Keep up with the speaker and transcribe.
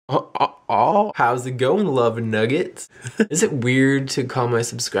How's it going, love nuggets? Is it weird to call my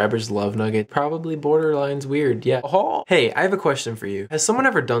subscribers love nuggets? Probably borderlines weird, yeah. Hey, I have a question for you. Has someone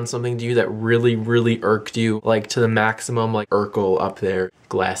ever done something to you that really irked you? Like to the maximum, like Urkel up there,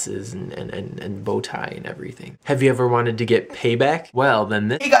 glasses and bow tie and everything. Have you ever wanted to get payback? Well, then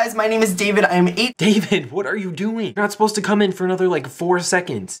this— Hey guys, my name is David. I am 8— David, what are you doing? You're not supposed to come in for another like 4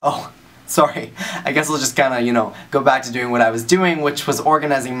 seconds. Oh, sorry. I guess I'll just kinda, go back to doing what I was doing, which was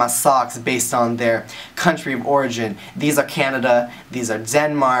organizing my socks based on their country of origin. These are Canada, these are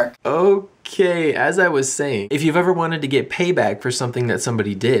Denmark. Okay, as I was saying, if you've ever wanted to get payback for something that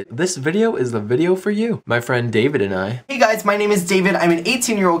somebody did, this video is the video for you. My friend David and I. Hey guys, my name is David. I'm an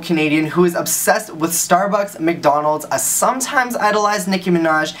 18-year-old Canadian who is obsessed with Starbucks, McDonald's, I sometimes idolize Nicki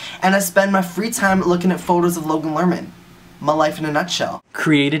Minaj, and I spend my free time looking at photos of Logan Lerman. My life in a nutshell.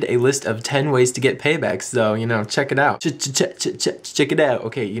 Created a list of 10 ways to get payback, so, check it out. Check it out.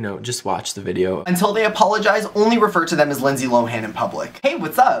 Okay, just watch the video. Until they apologize, only refer to them as Lindsay Lohan in public. Hey,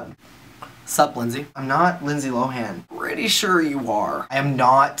 what's up? Sup, Lindsay? I'm not Lindsay Lohan. Pretty sure you are. I am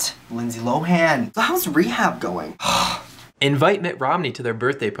not Lindsay Lohan. So how's rehab going? Invite Mitt Romney to their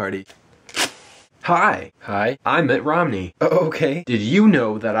birthday party. Hi, I'm Mitt Romney. Okay. Did you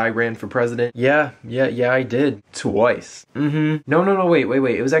know that I ran for president? Yeah, I did. Twice. No, wait.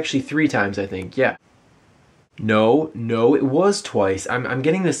 It was actually 3 times, I think. Yeah. No, it was twice. I'm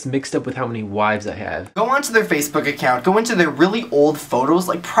getting this mixed up with how many wives I have. Go onto their Facebook account, go into their really old photos,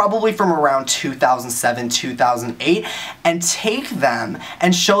 like probably from around 2007, 2008, and take them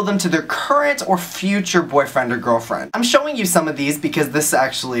and show them to their current or future boyfriend or girlfriend. I'm showing you some of these because this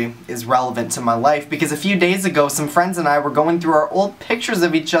actually is relevant to my life, because a few days ago some friends and I were going through our old pictures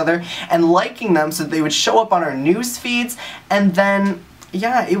of each other and liking them so they would show up on our news feeds, and then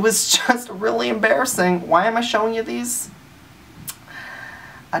yeah, it was just really embarrassing. Why am I showing you these?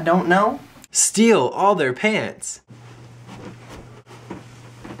 I don't know. Steal all their pants.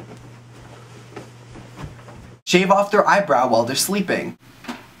 Shave off their eyebrow while they're sleeping.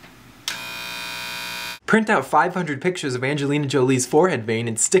 Print out 500 pictures of Angelina Jolie's forehead vein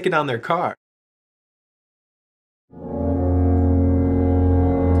and stick it on their car.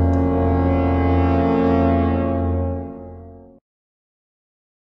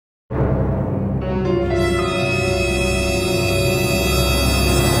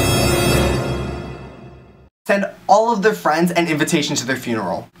 Send all of their friends an invitation to their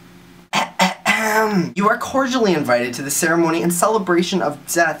funeral. You are cordially invited to the ceremony and celebration of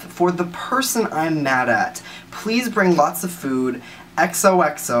death for the person I'm mad at. Please bring lots of food.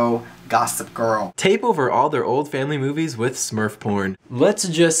 XOXO, Gossip Girl. Tape over all their old family movies with Smurf porn. Let's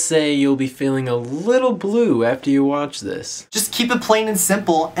just say you'll be feeling a little blue after you watch this. Just keep it plain and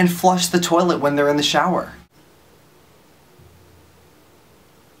simple and flush the toilet when they're in the shower.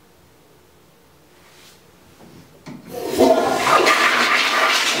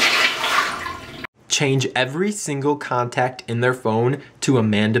 Change every single contact in their phone to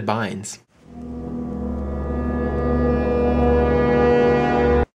Amanda Bynes.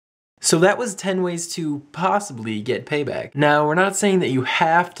 So that was 10 ways to possibly get payback. Now, we're not saying that you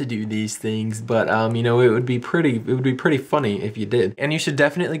have to do these things, but it would be pretty funny if you did. And you should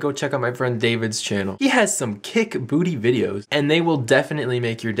definitely go check out my friend David's channel. He has some kick booty videos, and they will definitely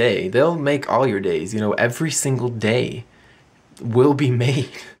make your day. They'll make all your days, every single day will be made.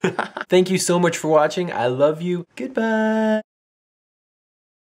 Thank you so much for watching. I love you. Goodbye.